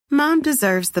Mom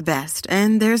deserves the best,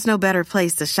 and there's no better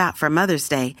place to shop for Mother's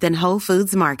Day than Whole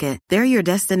Foods Market. They're your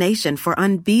destination for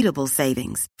unbeatable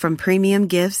savings, from premium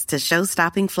gifts to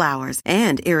show-stopping flowers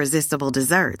and irresistible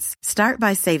desserts. Start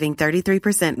by saving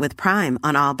 33% with Prime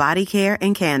on all body care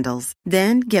and candles.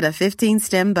 Then get a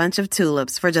 15-stem bunch of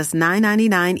tulips for just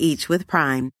 $9.99 each with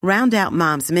Prime. Round out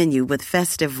Mom's menu with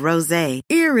festive rosé,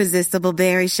 irresistible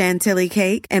berry chantilly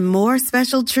cake, and more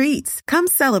special treats. Come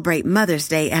celebrate Mother's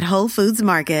Day at Whole Foods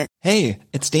Market. Hey,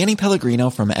 it's Danny Pellegrino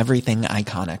from Everything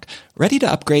Iconic. Ready to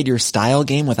upgrade your style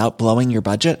game without blowing your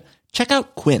budget? Check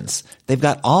out Quince. They've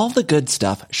got all the good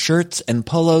stuff, shirts and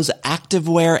polos,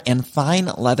 activewear, and fine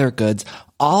leather goods,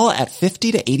 all at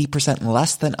 50 to 80%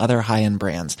 less than other high-end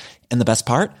brands. And the best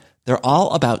part? They're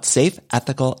all about safe,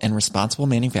 ethical, and responsible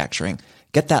manufacturing.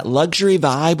 Get that luxury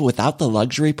vibe without the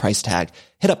luxury price tag.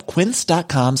 Hit up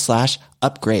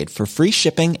quince.com/upgrade for free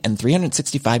shipping and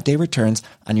 365-day returns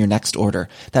on your next order.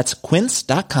 That's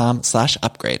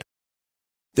quince.com/upgrade.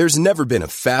 There's never been a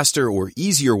faster or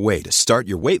easier way to start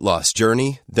your weight loss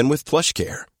journey than with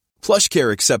PlushCare.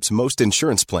 PlushCare accepts most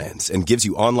insurance plans and gives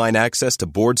you online access to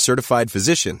board-certified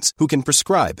physicians who can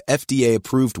prescribe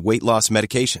FDA-approved weight loss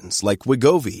medications like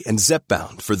Wegovy and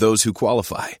Zepbound for those who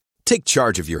qualify. Take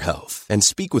charge of your health and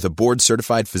speak with a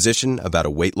board-certified physician about a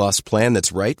weight loss plan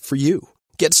that's right for you.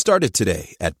 Get started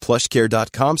today at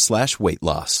plushcare.com/weight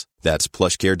loss. That's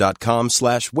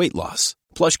plushcare.com/weight loss.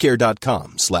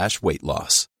 plushcare.com/weight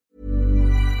loss.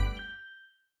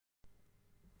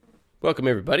 Welcome,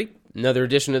 everybody. Another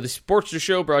edition of the Sportster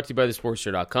Show brought to you by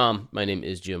thesportster.com. My name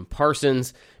is Jim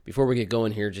Parsons. Before we get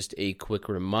going here, just a quick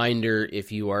reminder, if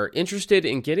you are interested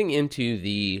in getting into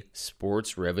the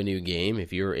sports revenue game,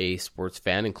 if you're a sports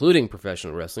fan, including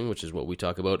professional wrestling, which is what we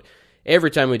talk about every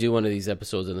time we do one of these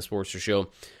episodes on the Sportster Show,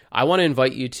 I want to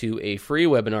invite you to a free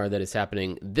webinar that is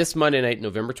happening this Monday night,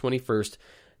 November 21st.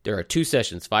 There are two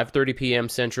sessions, 5:30 p.m.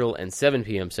 Central and 7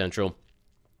 p.m. Central.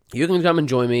 You can come and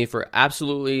join me for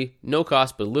absolutely no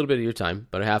cost, but a little bit of your time,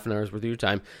 about a half an hour's worth of your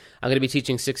time. I'm going to be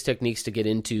teaching 6 techniques to get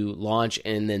into, launch,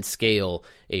 and then scale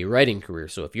a writing career.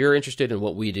 So if you're interested in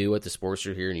what we do at the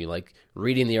Sportster here and you like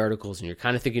reading the articles and you're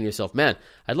kind of thinking to yourself, man,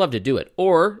 I'd love to do it.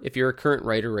 Or if you're a current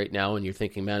writer right now and you're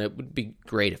thinking, man, it would be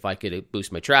great if I could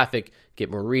boost my traffic, get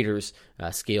more readers,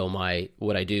 scale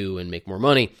what I do and make more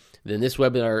money, then this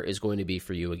webinar is going to be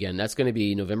for you. Again, that's going to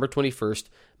be November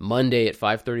 21st, Monday at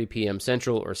 5:30 p.m.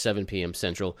 Central or 7 p.m.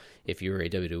 Central. If you're a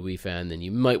WWE fan, then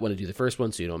you might want to do the first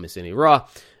one so you don't miss any Raw.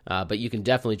 But you can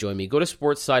definitely join me. Go to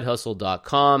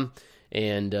sportsidehustle.com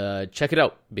and check it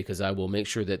out, because I will make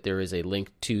sure that there is a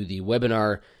link to the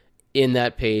webinar in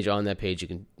that page. On that page, you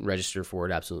can register for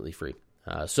it absolutely free.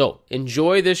 So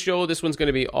enjoy this show. This one's going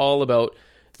to be all about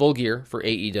Full Gear for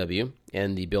AEW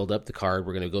and the build-up, the card.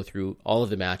 We're going to go through all of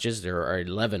the matches. There are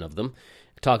 11 of them.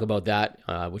 Talk about that,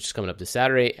 which is coming up this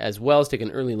Saturday, as well as take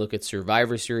an early look at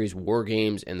Survivor Series, War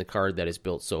Games, and the card that is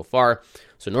built so far.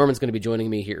 So Norman's going to be joining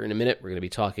me here in a minute. We're going to be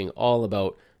talking all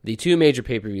about the two major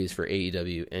pay-per-views for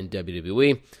AEW and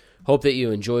WWE. Hope that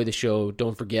you enjoy the show.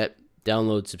 Don't forget,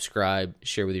 download, subscribe,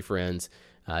 share with your friends.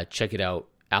 Check it out.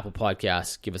 Apple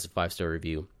Podcasts, give us a 5-star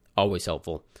review. Always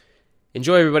helpful.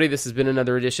 Enjoy, everybody. This has been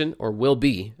another edition, or will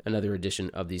be another edition,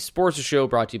 of the Sportster Show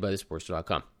brought to you by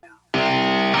thesportster.com.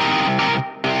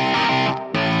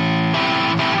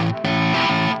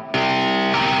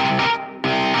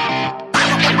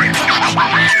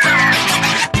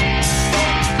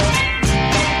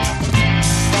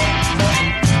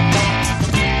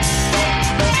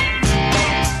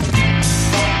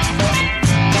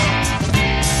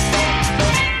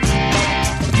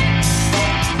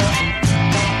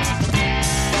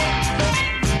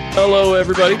 Hello,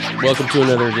 everybody. Welcome to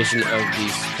another edition of the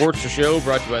Sportster Show,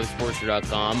 brought to you by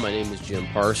thesportster.com. My name is Jim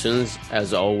Parsons,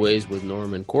 as always, with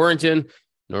Norman Quarrington.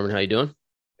 Norman, how you doing?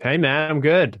 Hey, man, I'm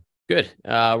good. Good.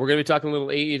 We're going to be talking a little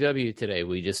AEW today.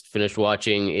 We just finished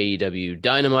watching AEW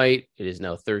Dynamite. It is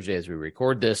now Thursday as we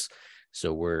record this,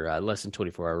 so we're less than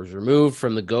 24 hours removed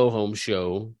from the go-home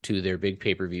show to their big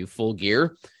pay-per-view, Full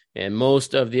Gear. And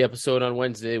most of the episode on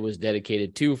Wednesday was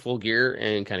dedicated to Full Gear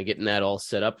and kind of getting that all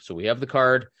set up. So we have the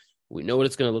card. We know what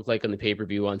it's going to look like on the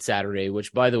pay-per-view on Saturday,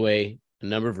 which, by the way, a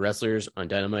number of wrestlers on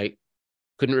Dynamite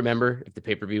couldn't remember if the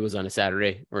pay-per-view was on a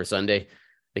Saturday or a Sunday.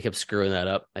 They kept screwing that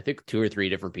up. I think 2 or 3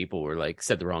 different people were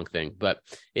said the wrong thing, but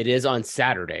it is on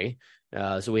Saturday.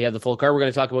 So we have the full card. We're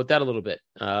going to talk about that a little bit.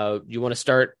 You want to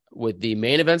start with the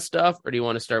main event stuff, or do you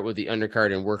want to start with the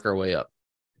undercard and work our way up?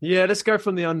 Yeah, let's go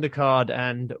from the undercard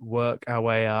and work our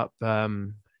way up.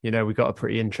 We got a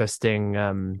pretty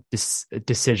interesting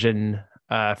decision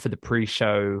for the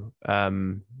pre-show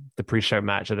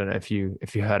match. I don't know if you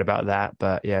heard about that,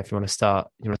 but yeah, if you want to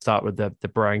start with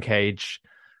the Brian Cage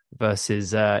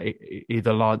versus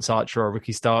either Lance Archer or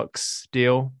Ricky Starks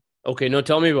deal. Okay, no,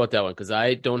 tell me about that one, because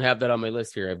I don't have that on my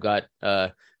list here. I've got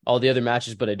all the other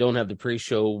matches, but I don't have the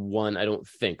pre-show one, I don't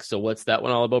think. So what's that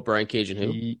one all about? Brian Cage and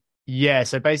who? Yeah,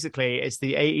 so basically it's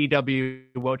the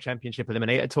AEW World Championship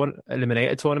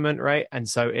Eliminator tournament, right? And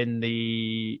so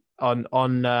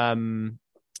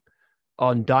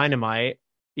on Dynamite,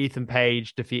 Ethan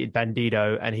Page defeated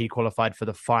Bandito and he qualified for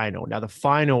the final. Now the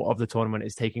final of the tournament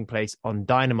is taking place on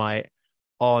Dynamite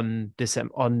on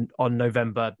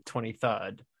November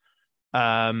 23rd.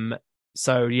 I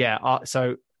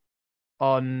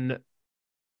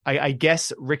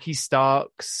guess Ricky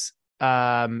Starks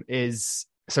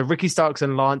Ricky Starks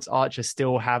and Lance Archer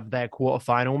still have their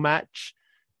quarterfinal match.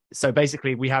 So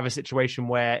basically we have a situation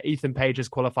where Ethan Page has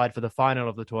qualified for the final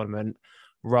of the tournament,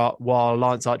 while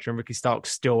Lance Archer and Ricky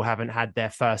Starks still haven't had their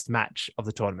first match of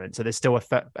the tournament. So there's still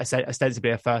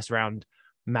ostensibly a first round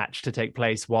match to take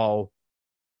place while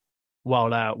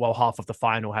half of the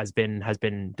final has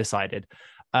been decided.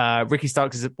 Ricky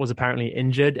Starks was apparently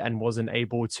injured and wasn't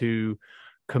able to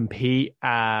compete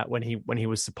when he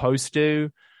was supposed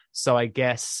to. So I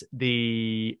guess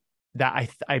I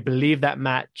believe that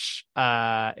match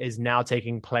is now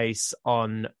taking place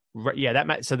on that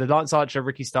match. So the Lance Archer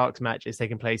Ricky Starks match is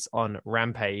taking place on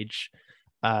Rampage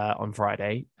on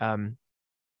Friday,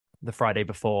 the Friday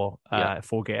before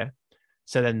Full Gear.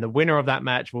 So then the winner of that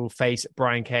match will face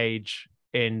Brian Cage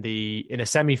in a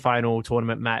semi-final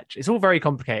tournament match. It's all very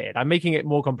complicated. I'm making it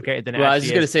more complicated than it actually I was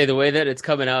just going to say, the way that it's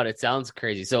coming out, it sounds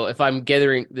crazy. So if I'm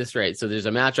gathering this right, so there's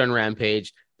a match on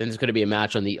Rampage, then there's going to be a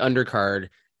match on the undercard,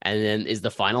 and then is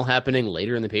the final happening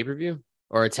later in the pay-per-view?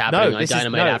 Or it's happening on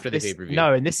Dynamite after the pay-per-view?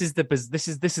 No, and this is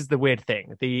the weird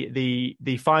thing.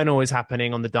 The final is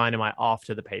happening on the Dynamite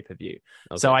after the pay-per-view.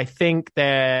 Okay. So I think for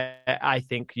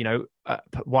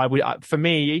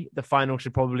me, the final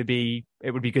should probably be,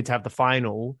 it would be good to have the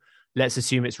final. Let's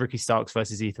assume it's Ricky Starks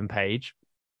versus Ethan Page.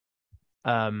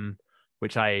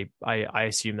 Which I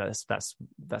assume that's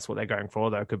what they're going for,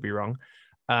 though I could be wrong.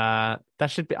 I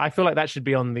feel like that should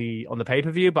be on the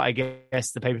pay-per-view, but I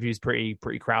guess the pay-per-view is pretty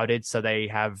crowded, so they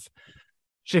have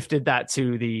shifted that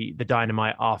to the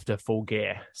Dynamite after Full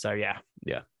Gear. So yeah.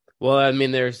 Well, I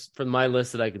mean, there's, from my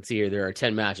list that I can see here, there are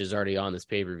 10 matches already on this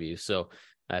pay-per-view. So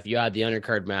if you add the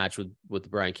undercard match with the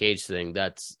Brian Cage thing,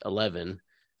 that's 11.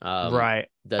 Right.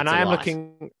 That's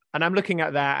I'm looking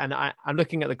at that, and I'm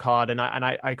looking at the card, and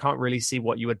I can't really see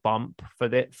what you would bump for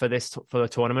the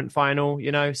tournament final,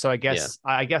 So I guess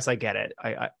I get it.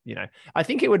 I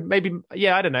think it would maybe,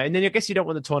 I don't know. And then I guess you don't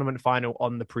want the tournament final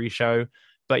on the pre-show,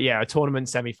 but a tournament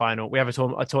semifinal. We have a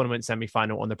tournament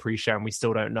semifinal on the pre-show, and we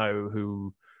still don't know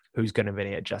who's going to win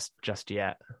it just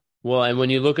yet. Well, and when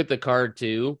you look at the card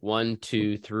too, 1,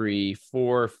 2, 3,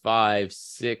 4, 5,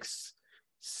 6,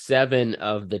 7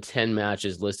 of the 10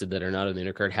 matches listed that are not on the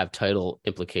undercard have title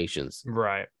implications.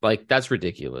 Right. Like, that's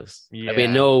ridiculous. Yeah. I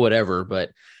mean, no, whatever,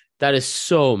 but that is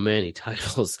so many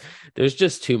titles. There's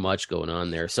just too much going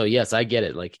on there. So yes, I get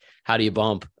it. Like, how do you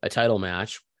bump a title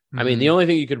match? Mm-hmm. I mean, the only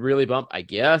thing you could really bump, I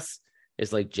guess,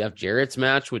 is like Jeff Jarrett's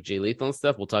match with Jay Lethal and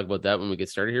stuff. We'll talk about that when we get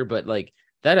started here. But like,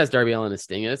 that has Darby Allin and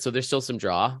Sting in it. So there's still some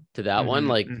draw to that one.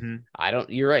 Like,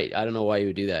 you're right. I don't know why you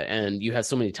would do that. And you have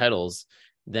so many titles.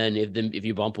 Then if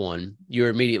you bump one, you're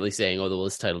immediately saying, oh,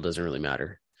 this title doesn't really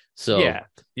matter. So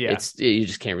you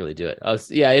just can't really do it.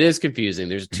 It is confusing.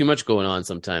 There's too much going on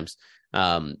sometimes,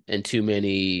 and too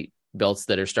many belts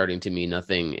that are starting to mean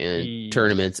nothing, and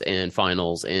tournaments and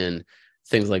finals and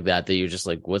things like that you're just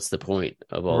like, what's the point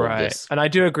of all of this? And I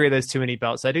do agree there's too many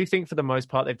belts. I do think for the most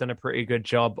part they've done a pretty good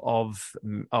job of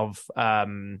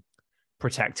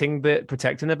protecting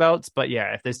the belts, but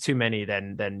if there's too many,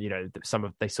 then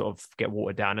they sort of get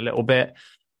watered down a little bit.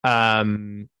 I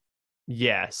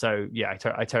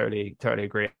totally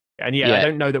agree. And I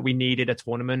don't know that we needed a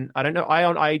tournament. I don't know.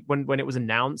 When it was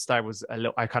announced, I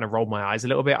kind of rolled my eyes a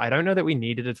little bit. I don't know that we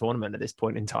needed a tournament at this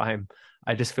point in time.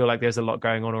 I just feel like there's a lot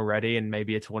going on already, and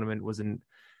maybe a tournament wasn't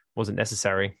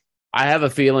necessary. I have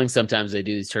a feeling sometimes they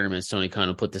do these tournaments, Tony Khan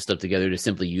will put this stuff together to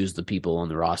simply use the people on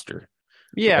the roster.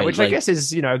 Yeah, right? Which I guess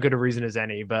is, a good a reason as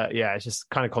any, but it just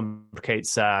kind of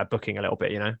complicates booking a little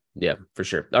bit, Yeah, for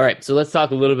sure. All right, so let's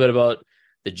talk a little bit about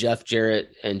the Jeff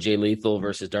Jarrett and Jay Lethal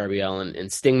versus Darby Allin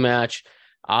and Sting match.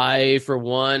 For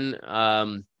one,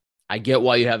 I get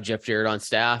why you have Jeff Jarrett on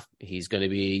staff. He's going to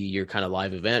be your kind of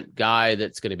live event guy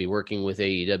that's going to be working with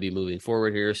AEW moving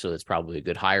forward here, so that's probably a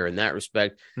good hire in that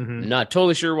respect. Not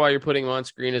totally sure why you're putting him on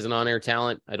screen as an on-air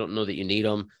talent. I don't know that you need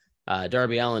him.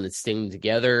 Darby Allin and Sting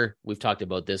together. We've talked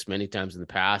about this many times in the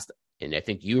past, and I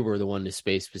think you were the one to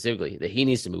say specifically that he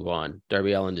needs to move on.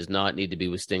 Darby Allin does not need to be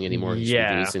with Sting anymore. He should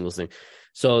do a singles thing.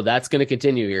 So that's going to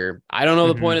continue here. I don't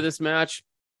know the point of this match,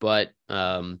 but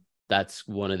that's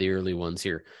one of the early ones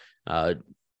here.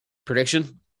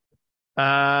 Prediction?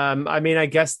 I mean, I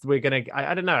guess we're gonna.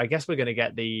 I don't know. I guess we're gonna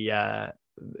get the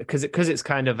because it's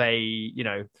kind of a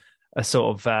a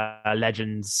sort of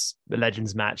legends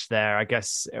match there. I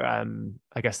guess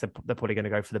they're probably going to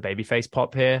go for the babyface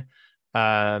pop here.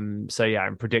 So yeah,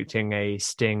 I'm predicting a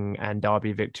Sting and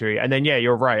Darby victory, and then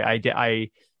you're right. I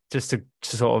just to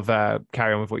sort of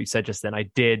carry on with what you said just then. I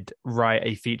did write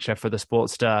a feature for the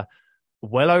Sportster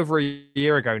well over a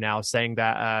year ago now, saying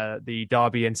that the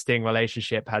Darby and Sting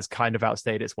relationship has kind of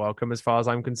outstayed its welcome as far as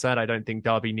I'm concerned. I don't think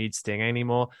Darby needs Sting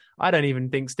anymore. I don't even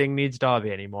think Sting needs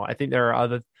Darby anymore. I think there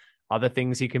are other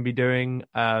things he can be doing.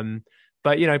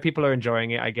 But people are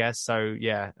enjoying it, I guess. So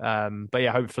yeah. But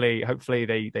yeah, hopefully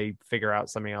they figure out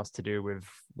something else to do with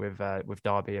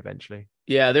Darby eventually.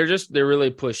 Yeah, they're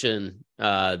really pushing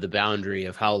the boundary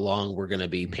of how long we're going to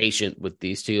be patient with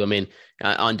these two. I mean,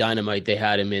 on Dynamite, they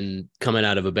had him coming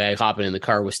out of a bag, hopping in the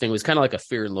car with Sting. It was kind of like a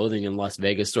Fear and Loathing in Las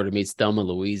Vegas sort of meets Thelma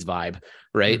Louise vibe,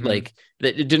 right? Mm-hmm. Like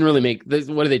it didn't really make.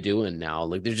 What are they doing now?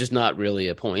 Like there's just not really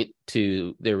a point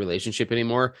to their relationship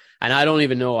anymore. And I don't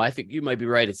even know. I think you might be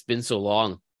right. It's been so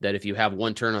long that if you have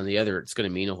one turn on the other, it's going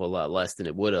to mean a whole lot less than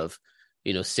it would have,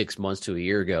 6 months to a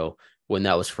year ago, when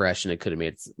that was fresh and it could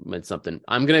have meant something.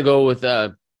 I'm going to go with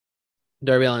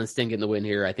Darby Allin and Sting getting the win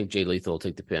here. I think Jay Lethal will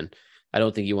take the pin. I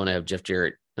don't think you want to have Jeff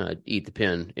Jarrett eat the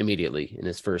pin immediately in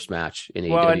his first match in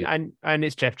AEW. Well, and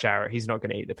it's Jeff Jarrett. He's not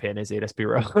going to eat the pin, is he? Let's be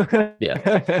real.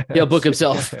 Yeah. He'll book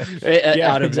himself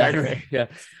out of exactly. that.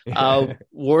 Yeah.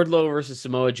 Wardlow versus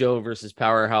Samoa Joe versus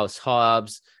Powerhouse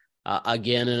Hobbs.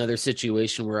 Again, another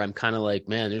situation where I'm kind of like,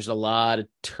 man, there's a lot of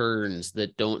turns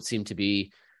that don't seem to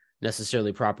be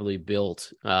necessarily properly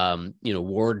built.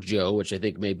 Ward Joe, which I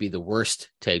think may be the worst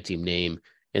tag team name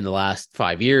in the last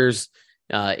 5 years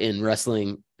in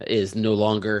wrestling, is no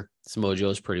longer. Samoa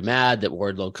Joe's pretty mad that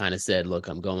Wardlow kind of said, look,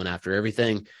 I'm going after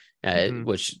everything,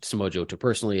 which Samoa Joe took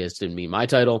personally as didn't mean my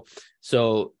title.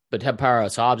 So, but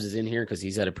Powerhouse Hobbs is in here because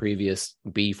he's had a previous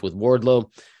beef with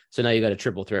Wardlow. So now you got a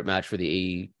triple threat match for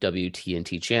the AEW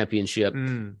TNT Championship.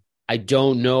 I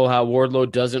don't know how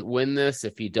Wardlow doesn't win this.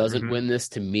 If he doesn't win this,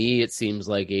 to me, it seems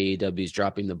like AEW is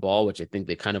dropping the ball, which I think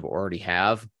they kind of already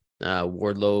have.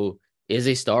 Wardlow is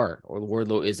a star, or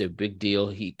Wardlow is a big deal.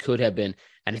 He could have been,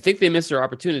 and I think they missed their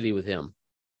opportunity with him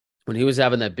when he was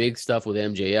having that big stuff with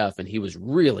MJF, and he was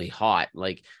really hot.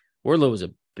 Like Wardlow was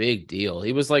a big deal.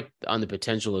 He was like on the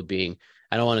potential of being,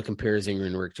 I don't want to compare Zinger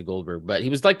and Rick to Goldberg, but he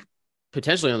was like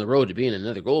potentially on the road to being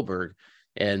another Goldberg,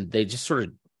 and they just sort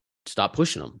of stopped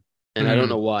pushing him. And I don't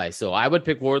know why. So I would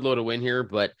pick Wardlow to win here,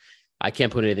 but I can't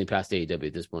put anything past AEW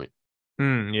at this point.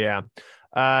 Yeah.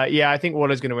 I think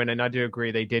Wardlow's going to win. And I do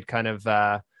agree. They did kind of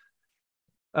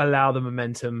allow the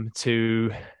momentum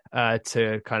to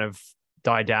kind of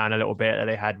die down a little bit that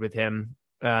they had with him.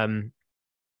 There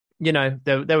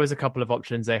was a couple of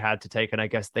options they had to take. And I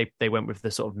guess they went with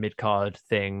the sort of mid-card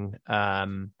thing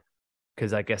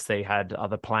because I guess they had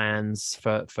other plans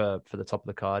for the top of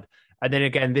the card. And then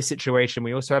again, this situation,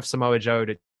 we also have Samoa Joe,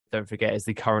 that don't forget, is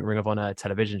the current Ring of Honor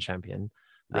television champion.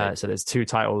 Right. So there's two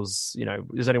titles,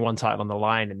 there's only one title on the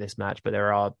line in this match, but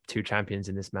there are two champions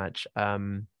in this match.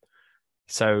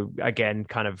 So again,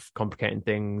 kind of complicating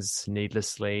things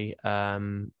needlessly.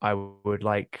 I would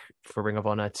like for Ring of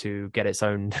Honor to get its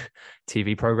own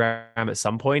TV program at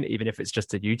some point, even if it's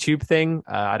just a YouTube thing.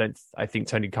 I think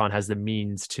Tony Khan has the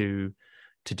means to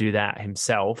do that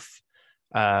himself.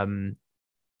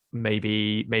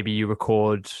 Maybe you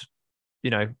record,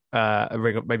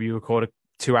 maybe you record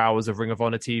 2 hours of Ring of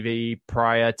Honor TV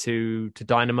prior to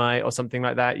Dynamite or something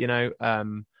like that.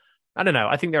 I don't know.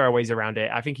 I think there are ways around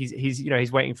it. I think he's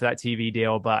waiting for that TV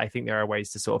deal, but I think there are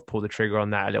ways to sort of pull the trigger on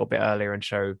that a little bit earlier and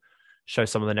show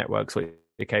some of the networks what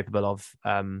you're capable of,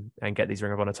 and get these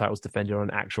Ring of Honor titles defended on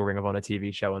an actual Ring of Honor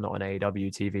TV show and not on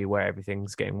AEW TV where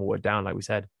everything's getting watered down, like we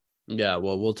said. Yeah,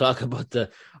 well, we'll talk about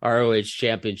the ROH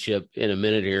Championship in a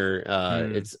minute here.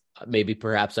 It's maybe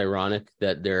perhaps ironic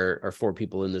that there are 4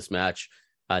 people in this match,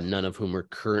 none of whom are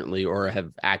currently or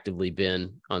have actively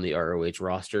been on the ROH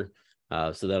roster.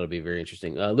 So that'll be very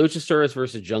interesting. Luchasaurus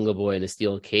versus Jungle Boy in a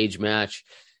steel cage match.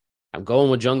 I'm going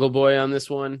with Jungle Boy on this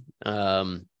one.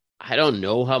 I don't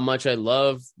know how much I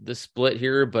love the split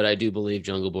here, but I do believe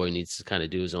Jungle Boy needs to kind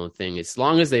of do his own thing as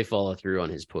long as they follow through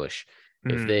on his push.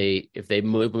 If they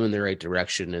move him in the right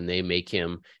direction and they make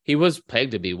him, he was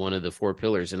pegged to be one of the 4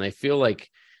 pillars. And I feel like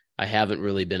I haven't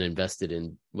really been invested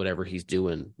in whatever he's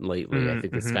doing lately. I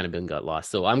think it's Mm-hmm. kind of got lost.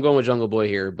 So I'm going with Jungle Boy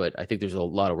here, but I think there's a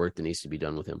lot of work that needs to be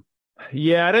done with him.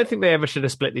 Yeah, I don't think they ever should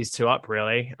have split these two up,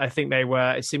 really. I think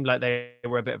it seemed like they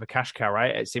were a bit of a cash cow,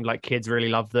 right? It seemed like kids really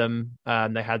loved them.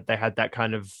 They had that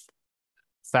kind of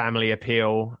family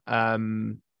appeal.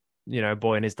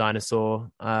 Boy and his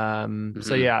dinosaur.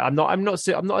 So yeah, I'm not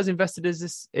as invested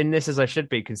in this as I should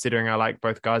be, considering I like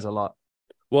both guys a lot.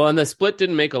 Well, and the split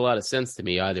didn't make a lot of sense to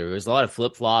me either. There was a lot of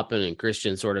flip flopping, and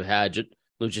Christian sort of had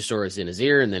Luchasaurus in his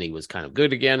ear, and then he was kind of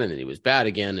good again, and then he was bad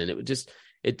again, and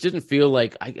it didn't feel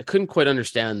like I couldn't quite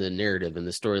understand the narrative and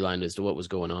the storyline as to what was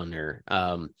going on there.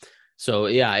 So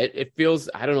yeah, it feels,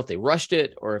 I don't know if they rushed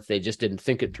it or if they just didn't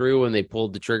think it through when they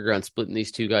pulled the trigger on splitting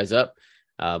these two guys up.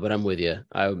 But I'm with you.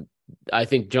 I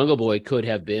think Jungle Boy could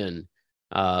have been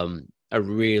a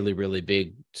really, really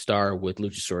big star with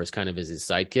Luchasaurus kind of as his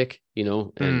sidekick,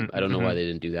 and I don't know why they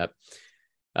didn't do that.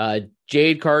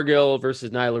 Jade Cargill versus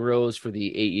Nyla Rose for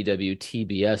the AEW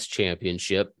TBS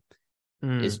Championship.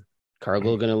 Is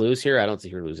Cargill going to lose here? I don't see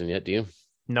her losing yet. Do you?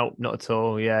 Nope, not at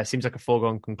all. Yeah, it seems like a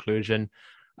foregone conclusion.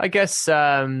 I guess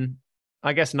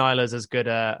Nyla's as good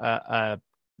an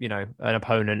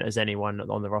opponent as anyone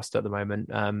on the roster at the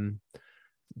moment. I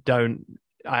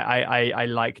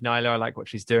like Nyla. I like what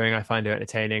she's doing. I find her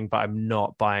entertaining, but I'm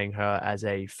not buying her as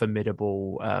a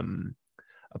formidable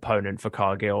opponent for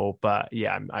Cargill. But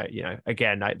yeah,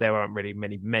 there aren't really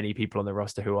many people on the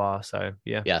roster who are. So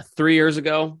yeah. 3 years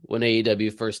ago when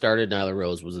AEW first started, Nyla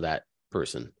Rose was that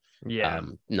person. Yeah,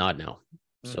 not now.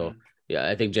 So yeah,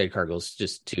 I think Jade Cargill's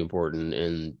just too important,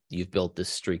 and you've built this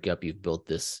streak up. You've built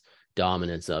this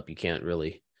dominance up. You can't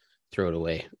really throw it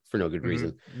away for no good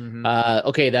reason.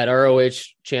 Okay, that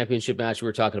ROH championship match we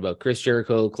were talking about: Chris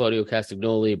Jericho, Claudio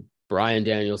Castagnoli, Bryan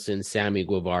Danielson, Sammy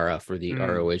Guevara for the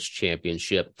ROH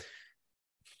championship.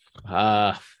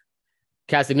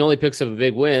 Castagnoli picks up a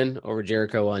big win over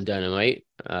Jericho on Dynamite.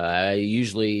 I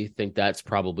usually think that's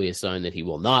probably a sign that he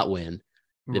will not win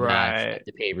the match at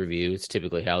the pay-per-view. It's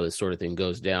typically how this sort of thing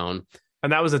goes down.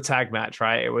 And that was a tag match,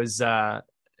 right? It was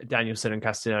Danielson and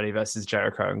Castagnoli versus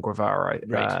Jericho and Guevara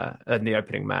in the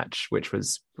opening match, which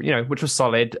was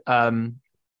solid.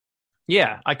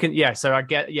 Yeah, I can. Yeah, so I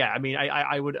get. Yeah, I mean,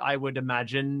 I would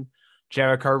imagine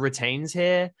Jericho retains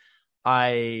here.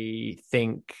 I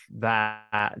think that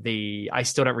I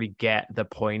still don't really get the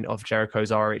point of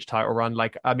Jericho's ROH title run.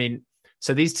 Like, I mean,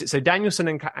 so Danielson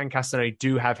and Castagnoli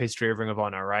do have history of Ring of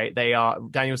Honor, right?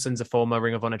 Danielson's a former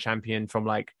Ring of Honor champion from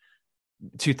like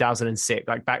 2006,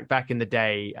 like back in the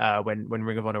day when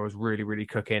Ring of Honor was really, really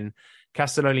cooking.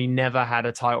 Castagnoli never had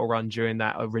a title run during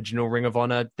that original Ring of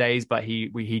Honor days, but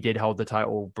he did hold the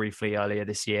title briefly earlier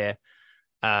this year.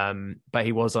 But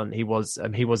he was a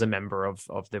member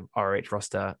of the ROH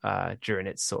roster during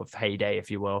its sort of heyday,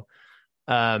 if you will.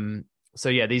 So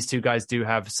yeah, these two guys do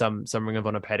have some Ring of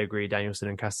Honor pedigree, Danielson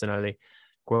and Castagnoli.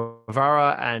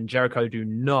 Guevara and Jericho do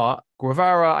not.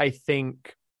 Guevara, I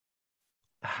think,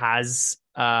 has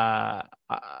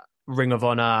Ring of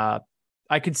Honor.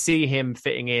 I could see him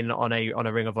fitting in on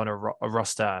a Ring of Honor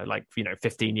roster, like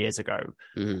 15 years ago.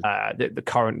 The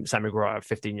current Sammy Guevara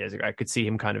 15 years ago, I could see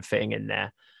him kind of fitting in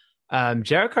there.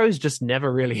 Jericho's just never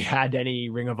really had any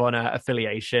Ring of Honor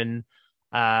affiliation.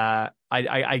 I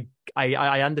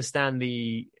understand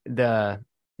the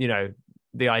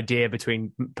idea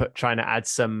between trying to add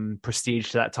some prestige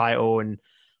to that title and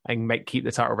keep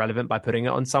the title relevant by putting it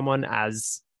on someone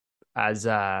as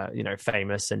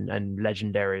famous and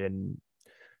legendary and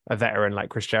a veteran like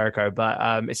Chris Jericho,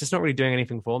 but it's just not really doing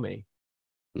anything for me.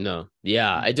 No,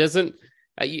 yeah, it doesn't.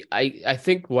 I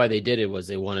think why they did it was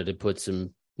they wanted to put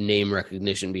some name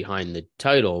recognition behind the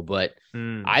title, but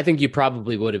I think you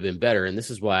probably would have been better, and this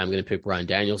is why I'm going to pick Bryan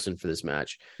Danielson for this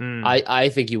match. I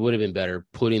think you would have been better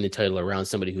putting the title around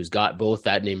somebody who's got both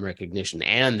that name recognition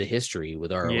and the history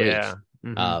with ROH.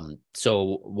 Yeah.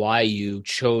 So why you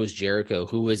chose Jericho,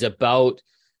 who is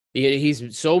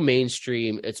he's so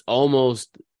mainstream, it's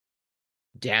almost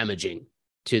damaging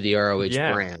to the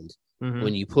ROH brand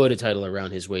when you put a title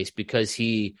around his waist, because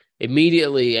he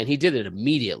immediately, and he did it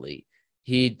immediately,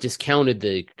 he discounted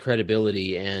the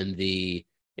credibility and the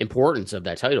importance of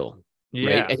that title.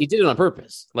 Yeah. Right? And he did it on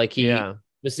purpose. Like he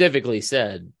specifically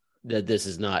said that this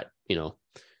is not,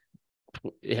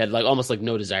 it had like almost like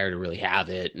no desire to really have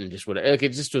it, and just whatever. Like it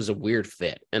just was a weird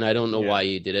fit, and I don't know why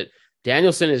he did it.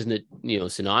 Danielson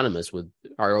isn't synonymous with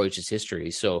ROH's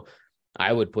history, so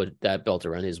I would put that belt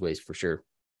around his waist for sure.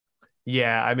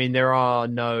 Yeah, I mean, there are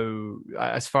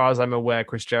as far as I'm aware,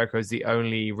 Chris Jericho is the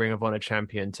only Ring of Honor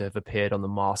champion to have appeared on The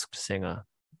Masked Singer.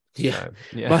 Yeah. So,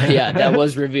 yeah. Well, yeah, that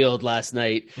was revealed last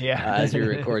night as we Yeah.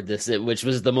 record this, which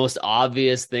was the most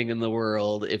obvious thing in the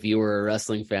world. If you were a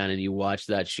wrestling fan and you watched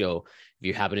that show, if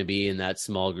you happen to be in that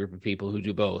small group of people who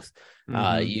do both,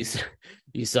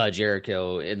 you saw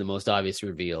Jericho in the most obvious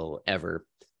reveal ever.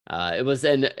 It was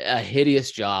a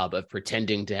hideous job of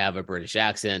pretending to have a British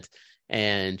accent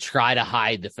and try to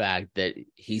hide the fact that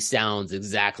he sounds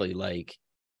exactly like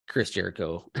Chris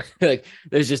Jericho. Like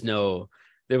there was no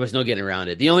getting around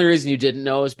it. The only reason you didn't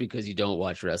know is because you don't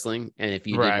watch wrestling. And if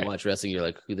you didn't watch wrestling, you're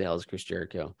like, who the hell is Chris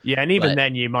Jericho? Yeah. And even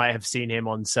then you might have seen him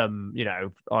on some,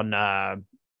 on,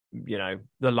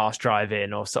 The Last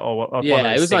Drive-In or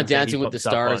it was on Dancing with the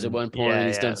Stars at one point. Yeah,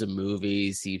 he's done some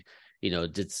movies. He,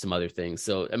 did some other things.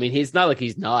 So, I mean, he's not like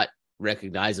he's not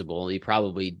recognizable. He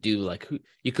probably do like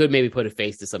you could maybe put a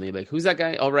face to something like, who's that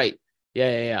guy? All right.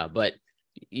 Yeah. But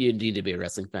you need to be a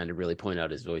wrestling fan to really point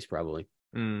out his voice probably.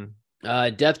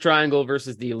 Death Triangle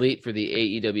versus the Elite for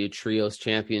the AEW Trios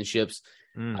Championships.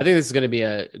 I think this is going to be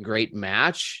a great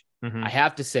match. I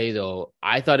have to say, though,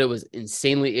 I thought it was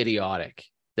insanely idiotic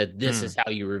that this is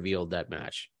how you revealed that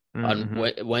match.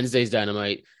 On Wednesday's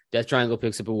Dynamite, Death Triangle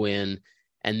picks up a win,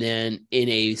 and then in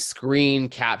a screen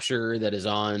capture that is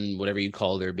on whatever you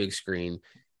call their big screen,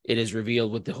 it is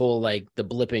revealed with the whole, like, the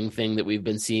blipping thing that we've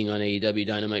been seeing on AEW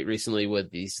Dynamite recently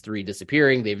with these three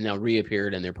disappearing. They've now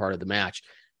reappeared, and they're part of the match.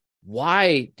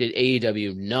 Why did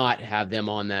AEW not have them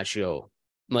on that show?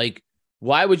 Like,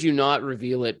 why would you not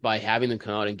reveal it by having them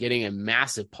come out and getting a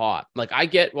massive pop? Like, I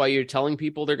get why you're telling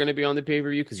people they're going to be on the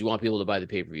pay-per-view because you want people to buy the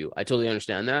pay-per-view. I totally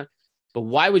understand that. But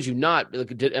why would you not?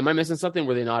 Like, am I missing something?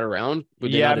 Were they not around? Were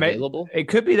they not available? It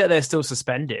could be that they're still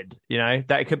suspended,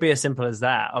 that it could be as simple as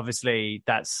that. Obviously,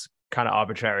 that's kind of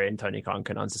arbitrary and Tony Khan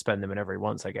can unsuspend them whenever he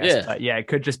wants, I guess. Yeah. But yeah, it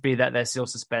could just be that they're still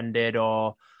suspended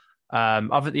or...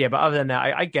 but other than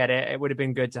that, I get it. It would have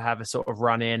been good to have a sort of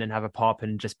run in and have a pop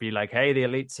and just be like, hey, the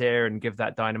Elite's here, and give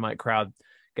that dynamite crowd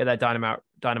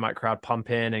crowd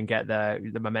pumping and get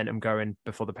the momentum going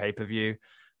before the pay-per-view.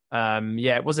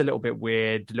 It was a little bit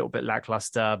weird, a little bit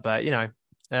lackluster, but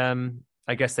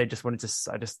I guess they just wanted to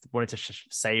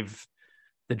save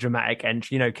the dramatic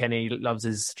entry. Kenny loves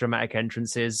his dramatic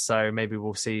entrances, so maybe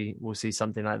we'll see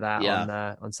something like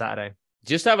that on Saturday.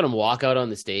 Just having him walk out on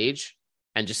the stage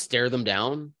and just stare them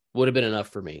down would have been enough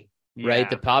for me, right?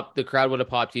 The crowd would have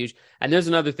popped huge. And there's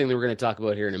another thing that we're going to talk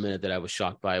about here in a minute that I was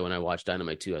shocked by when I watched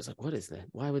Dynamite 2. I was like, what is that?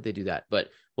 Why would they do that? But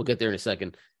we'll get there in a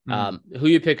second. Who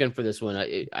you picking for this one?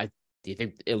 Do you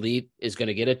think Elite is going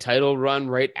to get a title run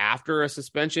right after a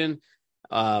suspension?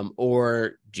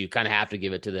 Or do you kind of have to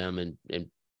give it to them and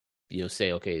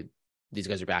say, okay, these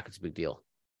guys are back. It's a big deal.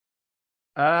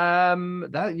 I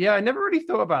never really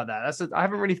thought about that. I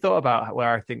haven't really thought about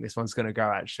where I think this one's going to go,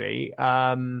 actually.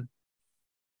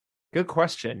 Good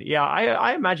question. Yeah,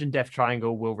 I imagine Death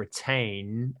Triangle will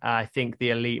retain. I think the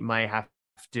Elite may have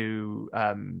to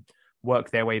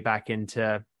work their way back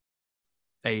into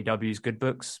AEW's good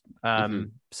books.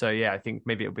 So yeah, I think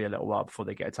maybe it'll be a little while before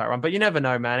they get a title run, but you never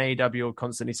know, man. AEW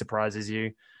constantly surprises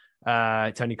you.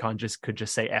 Tony Khan could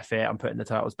just say F it, I'm putting the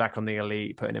titles back on the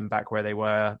Elite, putting them back where they were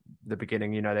at the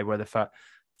beginning. They were the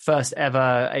first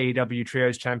ever AEW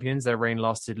Trios champions. Their reign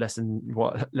lasted less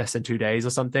than 2 days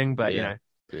or something, but So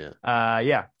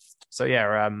I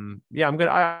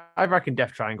reckon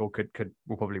Death Triangle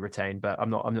will probably retain, but I'm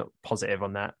not positive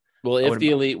on that. Well, if the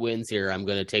Elite wins here, I'm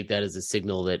going to take that as a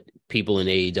signal that people in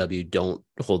AEW don't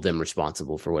hold them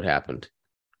responsible for what happened.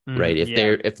 Right?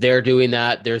 If they're doing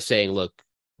that, they're saying, look,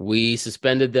 we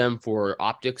suspended them for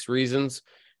optics reasons,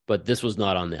 but this was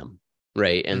not on them.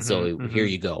 Right? And here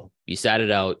you go. You sat it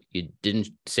out. You didn't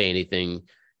say anything.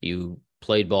 You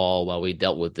played ball while we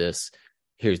dealt with this.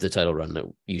 Here's the title run that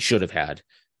you should have had.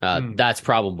 That's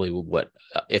probably what,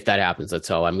 if that happens, that's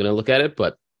how I'm going to look at it.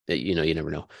 But you never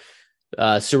know.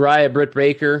 Saraya, Britt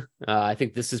Baker. I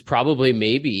think this is probably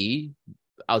maybe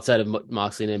outside of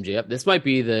Moxley and MJF. This might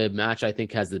be the match I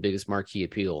think has the biggest marquee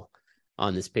appeal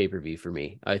on this pay-per-view for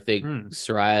me. I think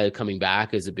Saraya coming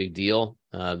back is a big deal.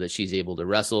 That she's able to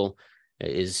wrestle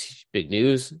is big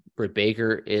news. Britt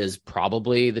Baker is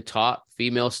probably the top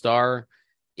female star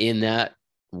in that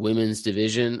women's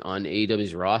division on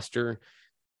AEW's roster.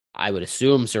 I would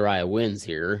assume Saraya wins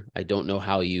here. I don't know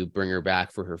how you bring her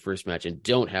back for her first match and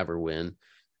don't have her win,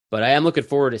 but I am looking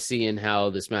forward to seeing how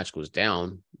this match goes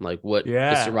down. Like, what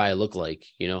does Saraya look like?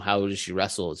 How does she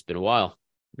wrestle? It's been a while.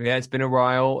 Yeah, it's been a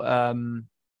while.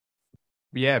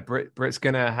 Britt's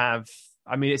gonna have.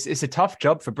 I mean, it's a tough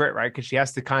job for Britt, right? Because she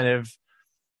has to kind of.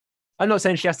 I'm not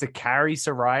saying she has to carry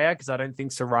Saraya because I don't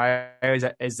think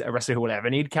Saraya is a wrestler who will ever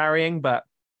need carrying, but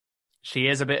she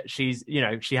is a bit. She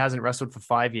hasn't wrestled for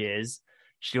 5 years.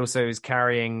 she also is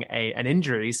carrying an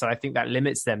injury, so I think that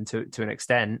limits them to an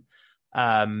extent.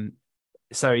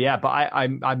 So yeah, but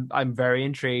I'm very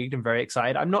intrigued and very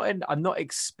excited. I'm not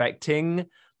expecting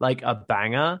like a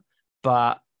banger,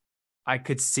 but I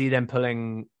could see them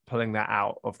pulling that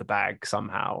out of the bag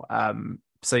somehow.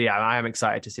 So yeah, I am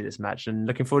excited to see this match and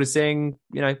looking forward to seeing,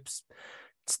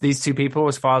 these two people,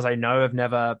 as far as I know, have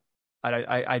never.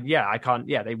 I can't.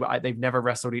 Yeah, they've never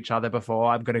wrestled each other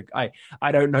before. I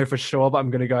don't know for sure, but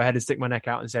I'm gonna go ahead and stick my neck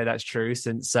out and say that's true.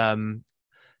 Since Saraya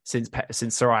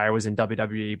was in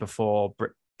WWE before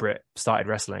Britt started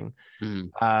wrestling.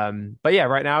 But yeah,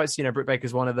 right now it's Britt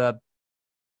Baker's one of the,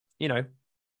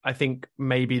 I think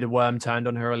maybe the worm turned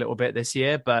on her a little bit this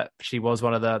year, but she was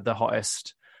one of the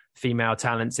hottest female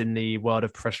talents in the world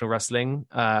of professional wrestling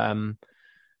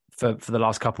for the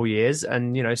last couple of years.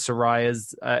 And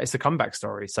Saraya's it's a comeback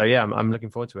story. So yeah, I'm looking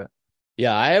forward to it.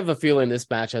 Yeah, I have a feeling this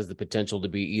match has the potential to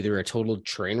be either a total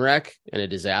train wreck and a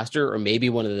disaster, or maybe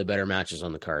one of the better matches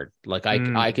on the card. Like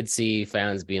I could see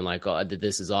fans being like, "Oh,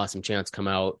 this is awesome chance come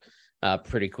out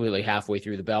pretty quickly halfway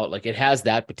through the bout." Like it has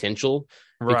that potential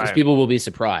because people will be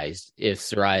surprised if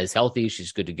Saraya is healthy.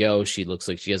 She's good to go. She looks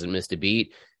like she hasn't missed a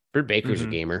beat. Britt Baker's a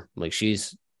gamer. Like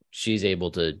she's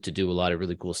able to do a lot of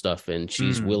really cool stuff, and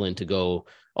she's willing to go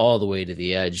all the way to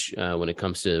the edge when it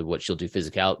comes to what she'll do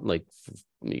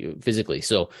physically.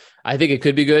 So I think it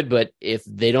could be good, but if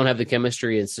they don't have the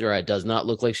chemistry and Saraya does not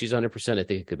look like she's 100%, I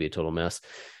think it could be a total mess.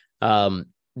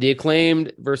 The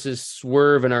Acclaimed versus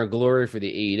Swerve and Our Glory for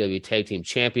the AEW Tag Team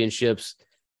Championships.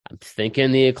 I'm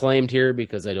thinking the Acclaimed here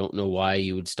because I don't know why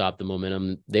you would stop the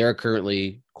momentum. They are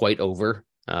currently quite over.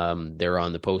 They're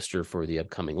on the poster for the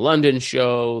upcoming London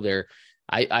show.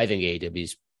 I think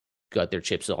AEW's got their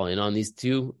chips all in on these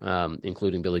two,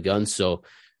 including Billy Gunn. So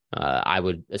I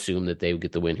would assume that they would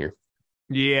get the win here.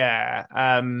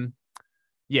 Yeah.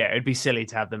 It'd be silly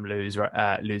to have them lose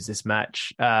this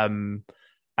match.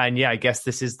 And yeah, I guess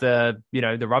this is the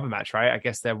rubber match, right? I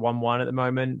guess they're 1-1 at the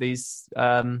moment, these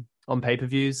on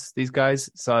pay-per-views, these guys.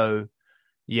 So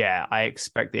yeah, I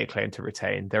expect the Acclaim to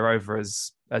retain. They're over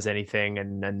as anything,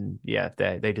 and yeah,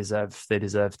 they deserve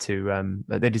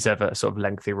a sort of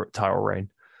lengthy title reign.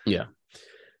 Yeah.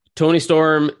 Toni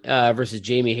Storm versus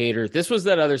Jamie Hayter. This was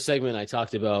that other segment I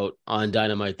talked about on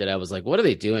Dynamite that I was like, what are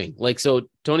they doing? Like, so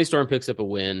Toni Storm picks up a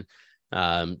win.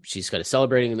 She's kind of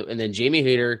celebrating, and then Jamie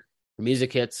Hayter,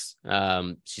 music hits.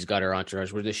 She's got her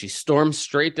entourage with her. She storms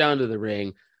straight down to the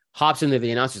ring, hops into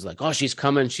the announcer's like, oh, she's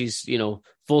coming. She's,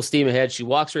 full steam ahead. She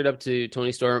walks right up to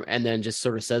Toni Storm and then just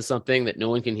sort of says something that no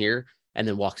one can hear and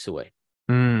then walks away.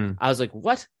 I was like,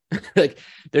 what? Like,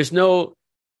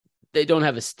 they don't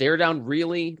have a stare down,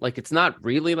 really. Like, it's not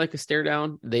really like a stare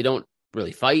down. They don't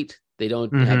really fight. They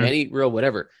don't have any real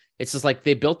whatever. It's just like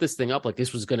they built this thing up like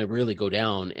this was going to really go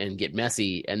down and get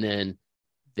messy. And then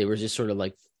they were just sort of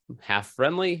like half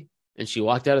friendly and she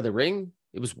walked out of the ring.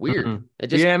 It was weird. I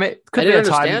didn't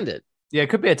understand it. Yeah, it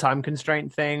could be a time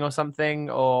constraint thing or something.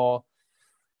 Or,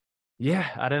 yeah,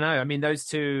 I don't know. I mean, those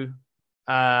two,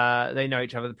 they know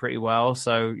each other pretty well.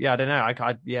 So, yeah, I don't know.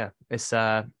 It's...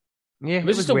 Yeah, it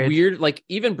was just weird. Like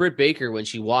even Britt Baker, when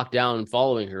she walked down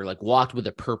following her, like walked with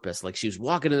a purpose. Like she was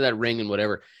walking into that ring and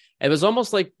whatever. It was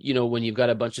almost like, when you've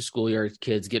got a bunch of schoolyard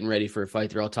kids getting ready for a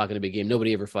fight, they're all talking a big game.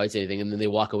 Nobody ever fights anything. And then they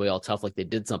walk away all tough like they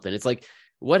did something. It's like,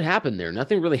 what happened there?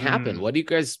 Nothing really happened. What are you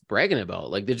guys bragging about?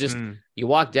 Like they're just, you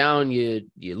walked down, you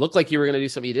looked like you were going to do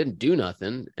something. You didn't do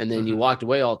nothing. And then you walked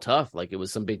away all tough. Like it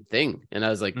was some big thing. And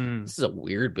I was like, this is a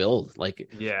weird build. Like,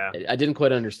 yeah, I didn't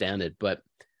quite understand it, but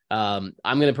I'm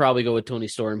going to probably go with Toni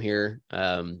Storm here.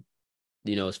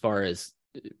 As far as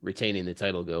retaining the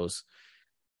title goes,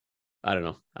 I don't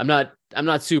know. I'm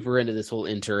not super into this whole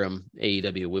interim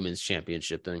AEW Women's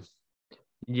Championship thing.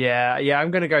 Yeah,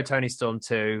 I'm going to go Toni Storm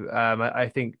too.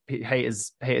 I think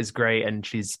Hayter's great and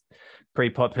she's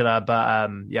pretty popular, but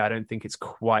I don't think it's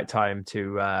quite time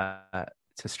to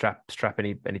strap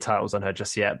any titles on her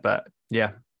just yet. But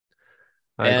yeah,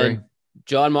 I agree.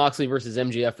 Jon Moxley versus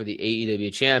MJF for the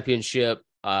AEW Championship.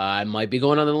 I might be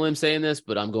going on the limb saying this,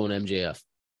 but I'm going MJF.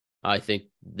 I think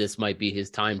this might be his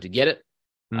time to get it.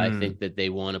 I think that they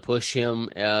want to push him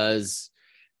as,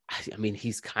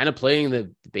 he's kind of playing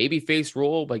the babyface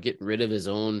role by getting rid of his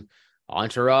own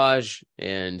entourage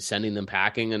and sending them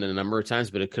packing in a number of times,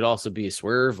 but it could also be a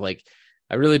swerve. Like,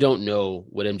 I really don't know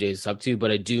what MJ is up to,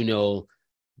 but I do know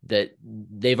that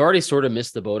they've already sort of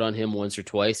missed the boat on him once or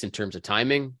twice in terms of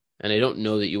timing. And I don't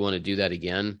know that you want to do that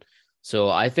again. So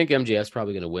I think MJF's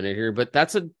probably going to win it here, but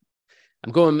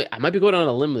I might be going on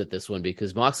a limb with this one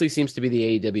because Moxley seems to be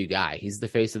the AEW guy. He's the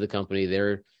face of the company.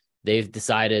 They're they've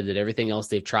decided that everything else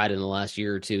they've tried in the last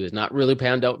year or two is not really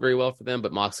panned out very well for them,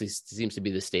 but Moxley seems to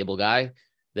be the stable guy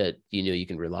that, you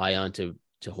can rely on to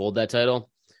hold that title.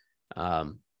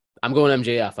 I'm going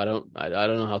MJF. I don't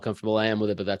know how comfortable I am with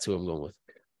it, but that's who I'm going with.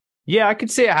 Yeah, I could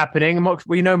see it happening.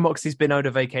 We know Moxley's been owed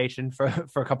a vacation for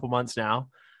a couple months now.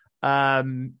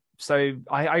 So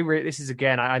this is,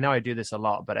 again, I know I do this a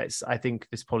lot, but I think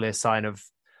this probably a sign of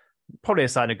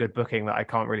good booking that I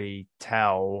can't really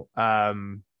tell.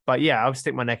 But yeah, I'll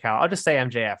stick my neck out. I'll just say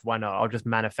MJF. Why not? I'll just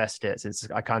manifest it since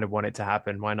I kind of want it to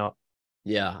happen. Why not?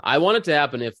 Yeah, I want it to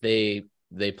happen if they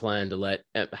plan to let.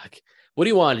 What do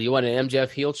you want? Do you want an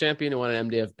MJF heel champion or want an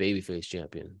MJF babyface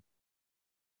champion?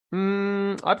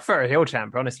 I prefer a heel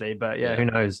champ, honestly, but yeah, who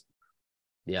knows?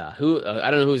 Yeah, I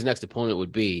don't know who his next opponent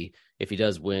would be if he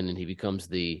does win and he becomes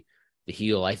the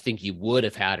heel. I think you would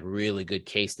have had a really good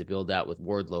case to build that with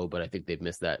Wardlow, but I think they've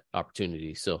missed that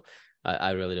opportunity. So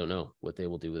I really don't know what they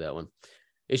will do with that one.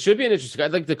 It should be an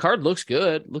interesting. Like, the card looks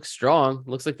good, looks strong,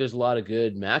 looks like there's a lot of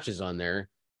good matches on there.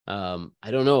 I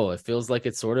don't know. It feels like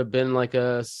it's sort of been like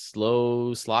a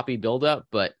slow, sloppy buildup,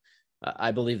 but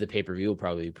I believe the pay-per-view will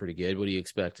probably be pretty good. What do you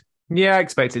expect? Yeah, I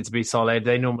expect it to be solid.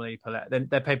 They normally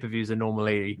their pay-per-views are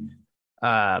normally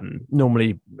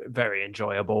very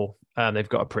enjoyable. They've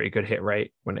got a pretty good hit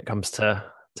rate when it comes to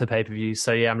pay-per-views.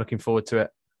 So yeah, I'm looking forward to it.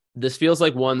 This feels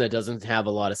like one that doesn't have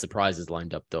a lot of surprises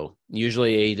lined up, though.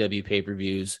 Usually AEW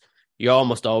pay-per-views, you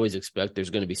almost always expect there's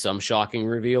going to be some shocking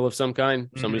reveal of some kind.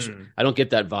 I don't get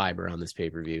that vibe around this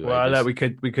pay-per-view. Well, we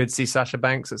could see Sasha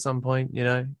Banks at some point,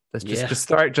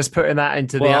 just putting that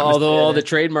into the atmosphere. Although all the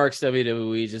trademarks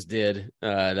WWE just did,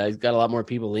 I got a lot more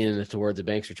people leaning towards the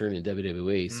Banks return in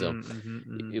WWE, so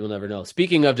you will never know.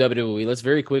 Speaking of WWE, let's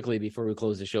very quickly, before we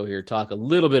close the show here, talk a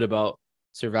little bit about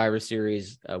Survivor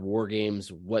Series, War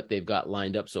Games, what they've got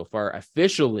lined up so far.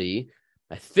 Officially,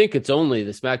 I think it's only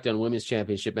the SmackDown Women's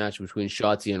Championship match between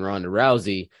Shotzi and Ronda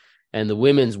Rousey, and the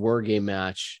Women's War Game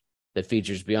match that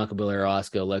features Bianca Belair,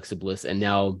 Asuka, Alexa Bliss, and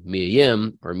now Mia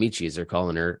Yim, or Michi as they're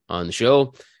calling her, on the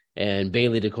show. And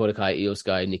Bayley, Dakota Kai, Io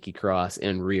Sky, Nikki Cross,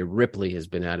 and Rhea Ripley has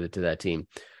been added to that team.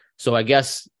 So I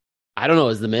guess, I don't know,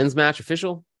 is the men's match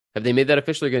official? Have they made that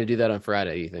official? They're going to do that on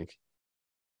Friday, you think?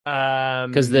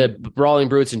 Because the Brawling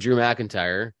Brutes and Drew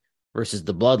McIntyre versus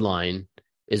the Bloodline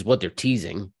is what they're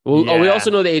teasing. Well, we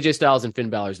also know that AJ Styles and Finn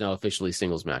Balor is now officially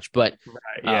singles match, but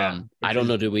I don't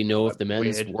know. Do we know if the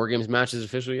men's War Games match is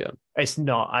official yet? It's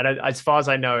not. As far as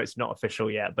I know, it's not official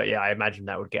yet. But yeah, I imagine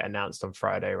that would get announced on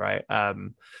Friday, right?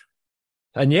 And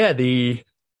yeah, the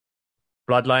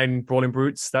Bloodline Brawling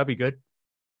Brutes, that'd be good.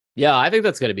 Yeah, I think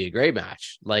that's going to be a great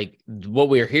match. Like, what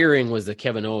we were hearing was that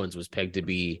Kevin Owens was pegged to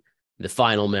be the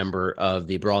final member of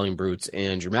the Brawling Brutes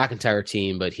and Drew McIntyre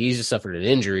team, but he's just suffered an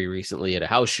injury recently at a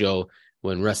house show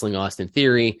when wrestling Austin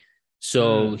Theory.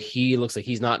 So he looks like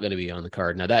he's not going to be on the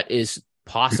card. Now, that is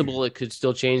possible. It could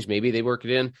still change. Maybe they work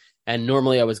it in. And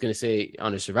normally I was going to say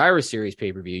on a Survivor Series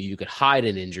pay-per-view, you could hide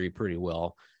an injury pretty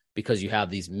well because you have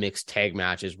these mixed tag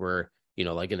matches where,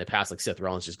 like in the past, like Seth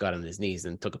Rollins just got on his knees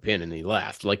and took a pin and he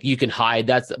left. Like, you can hide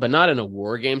that, but not in a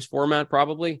War Games format,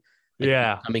 probably.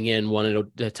 Like, coming in one at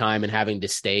a time and having to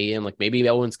stay in. Like, maybe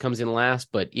Owens comes in last,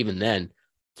 but even then,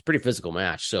 it's a pretty physical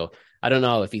match. So I don't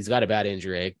know if he's got a bad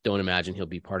injury. I don't imagine he'll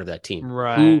be part of that team.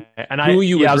 Right. Who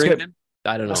you would bring in?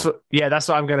 I don't know. That's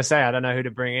what I'm going to say. I don't know who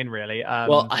to bring in, really.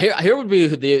 Well, here would be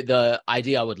the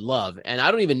idea I would love. And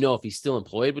I don't even know if he's still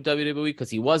employed with WWE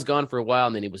because he was gone for a while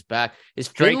and then he was back. Is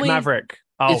Drake Maverick.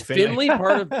 Is Finlay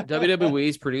part of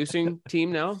WWE's producing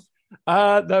team now?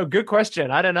 No, good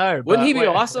question. I don't know. Wouldn't he be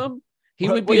awesome? He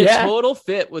would be a total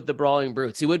fit with the Brawling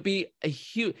Brutes. He would be a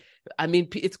huge. I mean,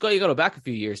 you got to go back a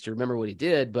few years to remember what he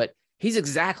did, but he's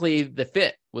exactly the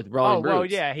fit with Brawling Brutes. Well,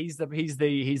 yeah, he's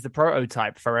the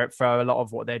prototype for a lot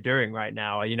of what they're doing right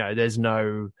now. There's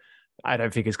no. I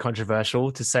don't think it's controversial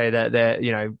to say that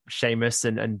they're, Sheamus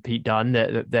and Pete Dunne,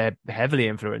 that they're heavily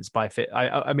influenced by fit.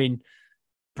 I mean,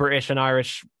 British and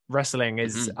Irish wrestling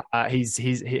is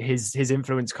his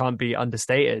influence can't be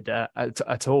understated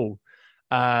at all.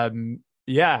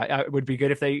 It would be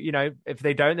good if they, if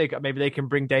they don't, maybe they can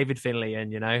bring David Finlay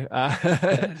in,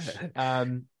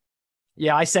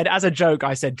 I said, as a joke,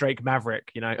 I said Drake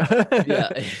Maverick, but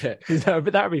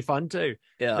that would be fun too.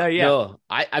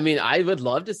 I mean, I would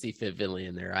love to see Fit Finlay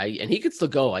in there. And he could still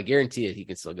go. I guarantee it. He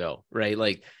can still go, right?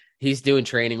 Like, he's doing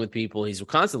training with people. He's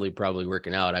constantly probably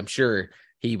working out. I'm sure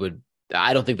he would.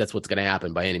 I don't think that's what's going to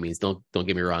happen by any means. Don't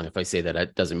get me wrong. If I say that,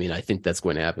 that doesn't mean I think that's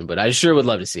going to happen, but I sure would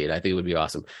love to see it. I think it would be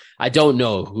awesome. I don't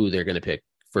know who they're going to pick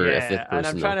for a fifth person. And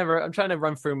I'm trying to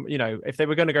run through, if they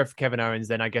were going to go for Kevin Owens,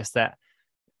 then I guess that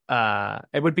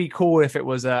It would be cool if it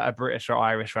was a British or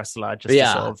Irish wrestler, just to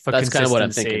sort of for that's kind of what I'm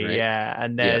consistency. thinking, right? Yeah,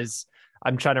 and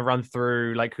I'm trying to run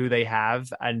through like who they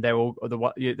have, and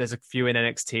there's a few in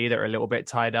NXT that are a little bit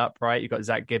tied up, right? You've got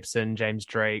Zach Gibson, James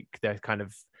Drake. They're kind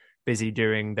of busy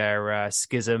doing their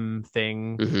schism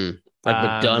thing. Mm-hmm. Like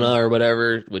McDonough or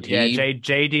whatever.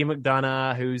 JD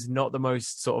McDonough, who's not the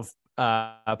most sort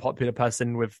of popular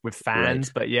person with fans,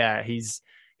 right. but yeah, he's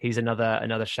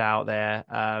another shout there.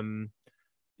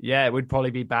 Yeah, it would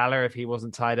probably be Balor if he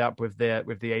wasn't tied up with the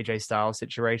AJ Styles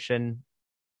situation.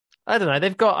 I don't know.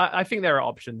 I think there are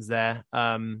options there.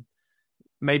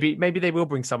 Maybe they will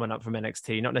bring someone up from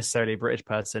NXT, not necessarily a British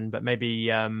person, but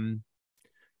maybe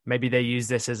they use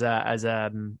this as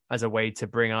a way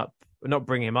to not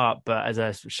bring him up, but as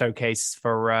a showcase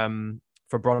for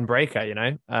Bron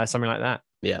Breakker, something like that.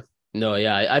 Yeah. No,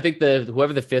 yeah. I think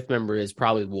whoever the fifth member is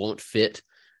probably won't fit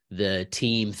the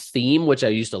team theme, which I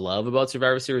used to love about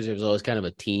Survivor Series. There's always kind of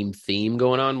a team theme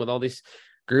going on with all these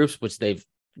groups, which they've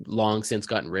long since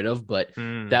gotten rid of. But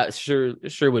that sure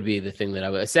would be the thing that I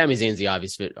would. Sami Zayn's the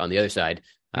obvious fit on the other side.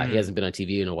 He hasn't been on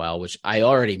TV in a while, which I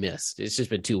already missed. It's just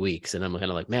been 2 weeks, and I'm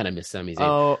kind of like, man, I miss Sami Zayn.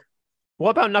 Oh,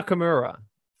 what about Nakamura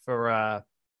for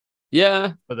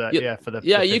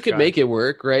you could make it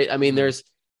work, right? I mean, there's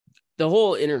the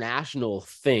whole international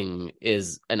thing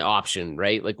is an option,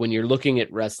 right? Like when you're looking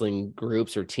at wrestling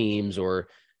groups or teams or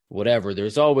whatever,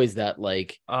 there's always that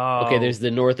okay, there's the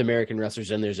North American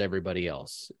wrestlers and there's everybody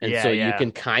else. And you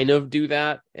can kind of do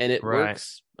that and it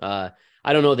works.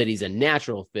 I don't know that he's a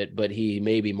natural fit, but he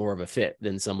may be more of a fit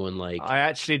than someone like... I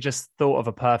actually just thought of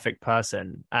a perfect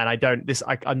person, and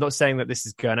I'm not saying that this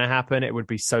is going to happen. It would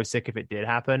be so sick if it did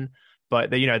happen. But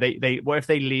they what if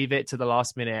they leave it to the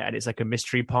last minute and it's like a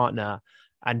mystery partner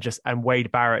and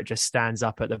Wade Barrett just stands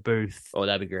up at the booth. Oh,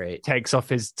 that'd be great. Rips off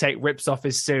his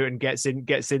suit and gets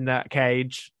in that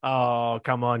cage. Oh,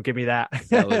 come on, give me that.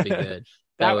 That would be good.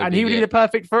 He would be the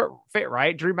perfect fit,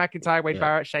 right? Drew McIntyre, Wade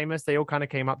Barrett, Sheamus, they all kind of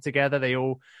came up together. They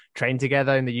all trained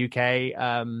together in the UK.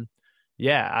 I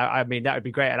mean, that would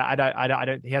be great. And I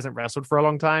don't, he hasn't wrestled for a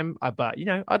long time, but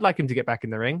I'd like him to get back in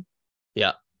the ring.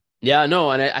 Yeah. Yeah, no,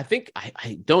 and I think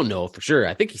I don't know for sure.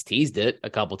 I think he's teased it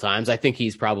a couple times. I think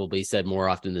he's probably said more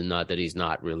often than not that he's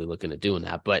not really looking at doing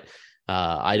that, but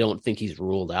I don't think he's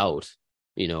ruled out,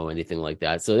 anything like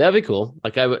that. So that'd be cool.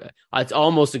 Like it's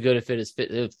almost as good a fit as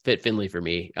fit Finlay for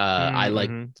me. I like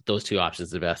those two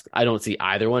options the best. I don't see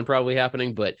either one probably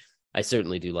happening, but I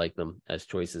certainly do like them as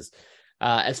choices.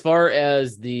 As far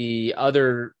as the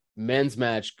other men's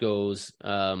match goes,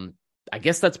 I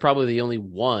guess that's probably the only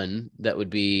one that would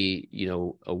be,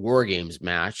 a War Games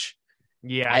match.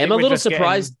 Yeah. I am a little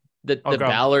surprised that the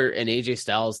Balor and AJ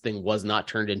Styles thing was not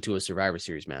turned into a Survivor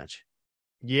Series match.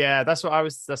 Yeah, that's what I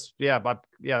was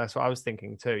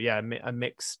thinking too. Yeah, a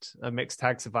mixed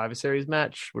tag Survivor Series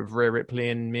match with Rhea Ripley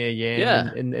and Mia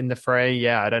Yim in the fray.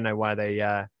 Yeah, I don't know why they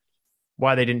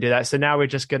didn't do that. So now we're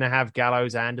just going to have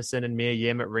Gallows, Anderson, and Mia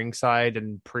Yim at ringside,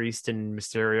 and Priest and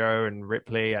Mysterio and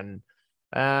Ripley and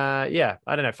I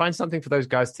don't know. Find something for those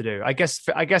guys to do. I guess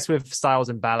with Styles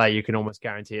and Balor, you can almost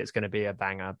guarantee it's going to be a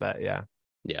banger. But yeah.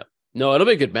 No, it'll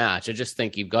be a good match. I just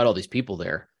think you've got all these people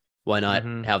there. Why not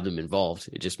have them involved?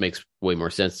 It just makes way more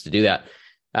sense to do that.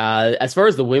 As far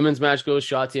as the women's match goes,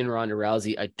 Shotzi and Ronda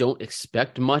Rousey, I don't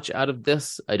expect much out of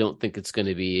this. I don't think it's going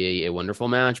to be a wonderful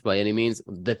match by any means.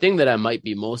 The thing that I might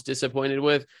be most disappointed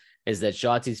with is that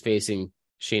Shotzi's facing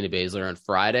Shayna Baszler on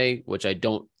Friday, which I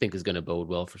don't think is going to bode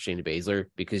well for Shayna Baszler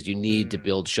because you need to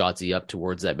build Shotzi up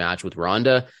towards that match with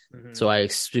Ronda. So I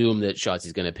assume that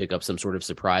Shotzi's going to pick up some sort of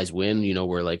surprise win,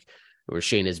 where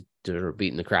Shayna's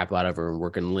beating the crap out of her and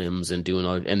working limbs and doing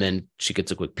all, and then she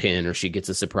gets a quick pin or she gets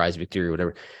a surprise victory or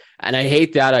whatever. And I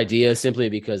hate that idea simply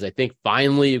because I think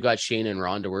finally you've got Shayna and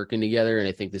Ronda working together, and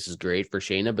I think this is great for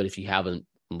Shayna. But if you haven't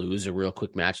lose a real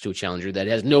quick match to a challenger that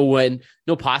has no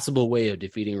possible way of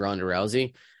defeating Ronda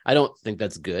Rousey, I don't think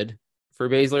that's good for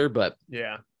Baszler, but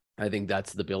yeah, I think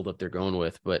that's the buildup they're going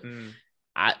with. But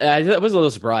I was a little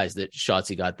surprised that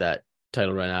Shotzi got that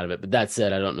title run out of it. But that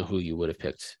said, I don't know who you would have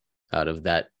picked out of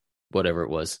that, whatever it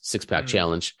was, 6-pack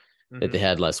challenge that they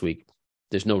had last week.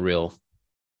 There's no real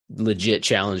legit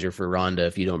challenger for Ronda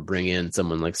if you don't bring in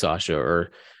someone like Sasha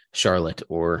or Charlotte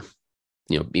or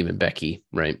even Becky,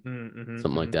 right?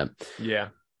 Something like that. Yeah.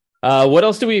 What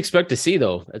else do we expect to see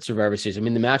though at Survivor Series? I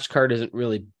mean, the match card isn't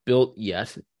really built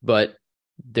yet, but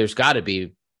there's got to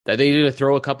be. Are they going to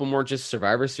throw a couple more just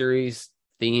Survivor Series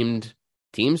themed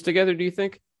teams together? Do you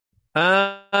think?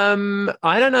 I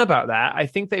don't know about that. I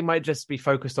think they might just be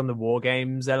focused on the War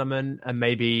Games element, and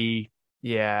maybe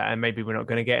we're not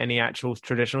going to get any actual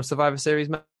traditional Survivor Series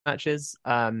matches.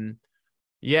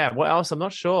 Yeah, what else? I'm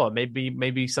not sure.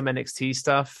 Maybe some NXT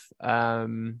stuff.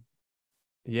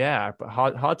 Yeah, but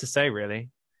hard to say, really.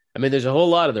 I mean, there's a whole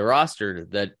lot of the roster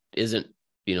that isn't,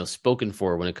 spoken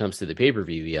for when it comes to the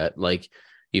pay-per-view yet. Like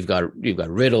you've got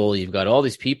Riddle, you've got all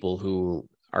these people who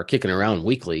are kicking around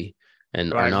weekly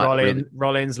and are not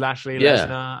Rollins, Lashley,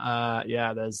 yeah.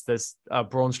 Lesnar. There's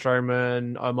Braun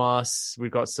Strowman, Omos. We've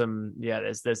got some. Yeah,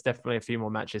 there's definitely a few more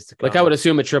matches to come. Like I would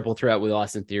assume a triple threat with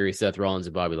Austin Theory, Seth Rollins,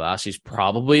 and Bobby Lashley's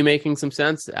probably making some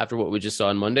sense after what we just saw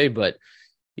on Monday, but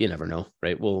you never know,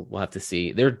 right? We'll have to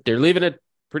see. They're leaving it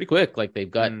pretty quick. Like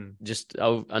they've got just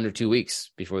under 2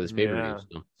 weeks before this pay-per-view.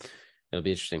 So it'll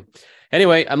be interesting.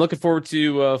 Anyway, I'm looking forward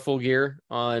to Full Gear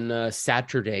on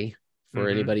Saturday for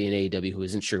anybody in AEW who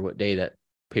isn't sure what day that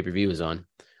pay-per-view is on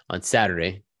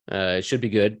Saturday. It should be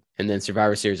good. And then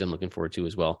Survivor Series I'm looking forward to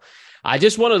as well. I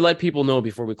just want to let people know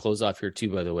before we close off here too,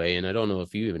 by the way, and I don't know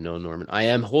if you even know, Norman, I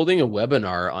am holding a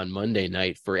webinar on Monday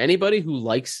night for anybody who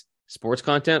likes sports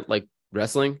content like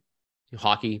wrestling,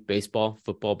 hockey, baseball,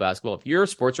 football, basketball. If you're a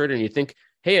sports writer and you think,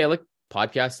 hey, I like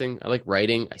podcasting, I like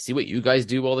writing, I see what you guys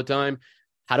do all the time,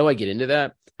 how do I get into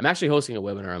that? I'm actually hosting a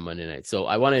webinar on Monday night. So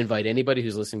I want to invite anybody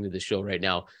who's listening to the show right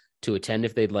now to attend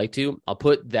if they'd like to. I'll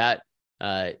put that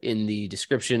in the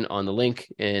description on the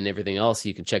link and everything else.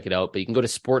 You can check it out, but you can go to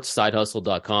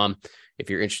sportssidehustle.com if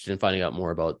you're interested in finding out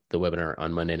more about the webinar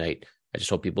on Monday night. I just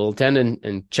hope people attend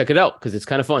and check it out because it's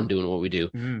kind of fun doing what we do.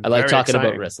 I like talking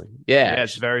about wrestling. Yeah,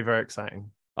 it's very, very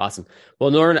exciting. Awesome.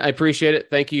 Well, Norman, I appreciate it.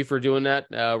 Thank you for doing that.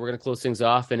 We're going to close things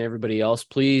off, and everybody else,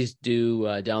 please do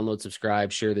download,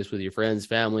 subscribe, share this with your friends,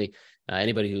 family,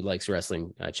 anybody who likes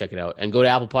wrestling. Check it out. And go to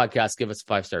Apple Podcasts, give us a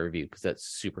 5-star review because that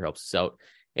super helps us out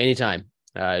anytime.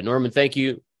 Norman, thank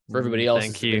you. For everybody else,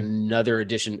 thank you. Another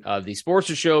edition of the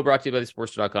Sportster Show brought to you by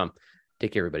thesportster.com.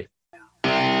 Take care, everybody.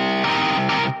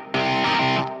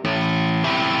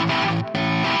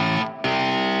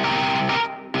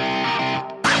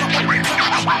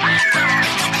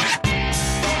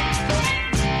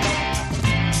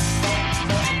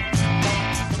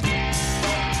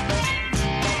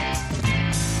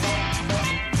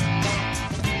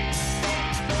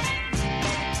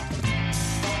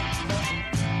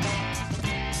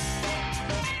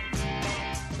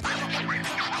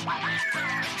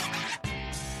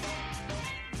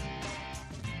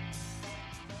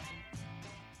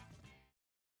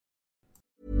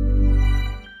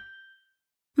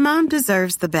 Mom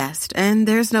deserves the best, and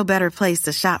there's no better place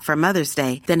to shop for Mother's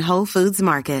Day than Whole Foods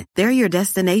Market. They're your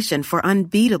destination for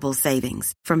unbeatable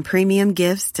savings, from premium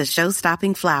gifts to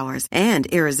show-stopping flowers and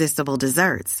irresistible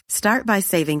desserts. Start by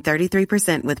saving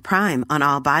 33% with Prime on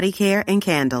all body care and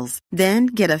candles. Then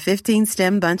get a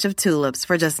 15-stem bunch of tulips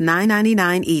for just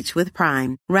 $9.99 each with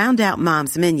Prime. Round out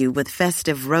Mom's menu with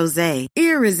festive rosé,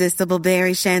 irresistible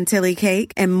berry chantilly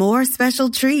cake, and more special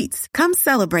treats. Come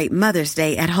celebrate Mother's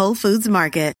Day at Whole Foods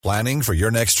Market. Planning for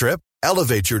your next trip?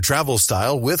 Elevate your travel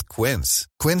style with Quince.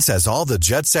 Quince has all the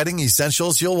jet-setting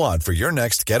essentials you'll want for your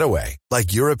next getaway,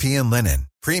 like European linen,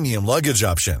 premium luggage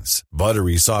options,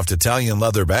 buttery soft Italian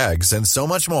leather bags, and so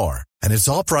much more. And it's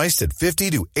all priced at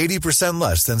 50 to 80%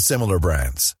 less than similar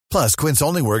brands. Plus, Quince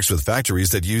only works with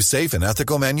factories that use safe and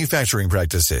ethical manufacturing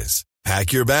practices.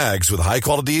 Pack your bags with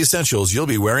high-quality essentials you'll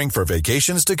be wearing for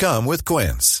vacations to come with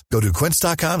Quince. Go to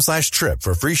quince.com/trip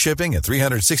for free shipping and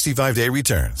 365-day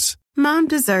returns. Mom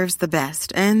deserves the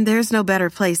best, and there's no better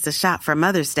place to shop for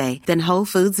Mother's Day than Whole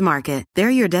Foods Market. They're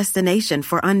your destination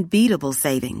for unbeatable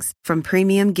savings, from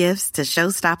premium gifts to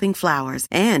show-stopping flowers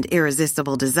and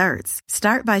irresistible desserts.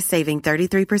 Start by saving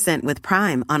 33% with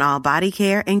Prime on all body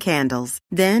care and candles.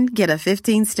 Then get a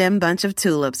 15-stem bunch of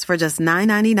tulips for just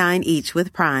 $9.99 each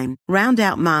with Prime. Round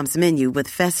out Mom's menu with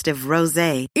festive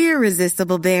rosé,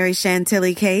 irresistible berry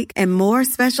chantilly cake, and more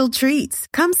special treats.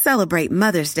 Come celebrate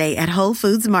Mother's Day at Whole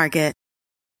Foods Market.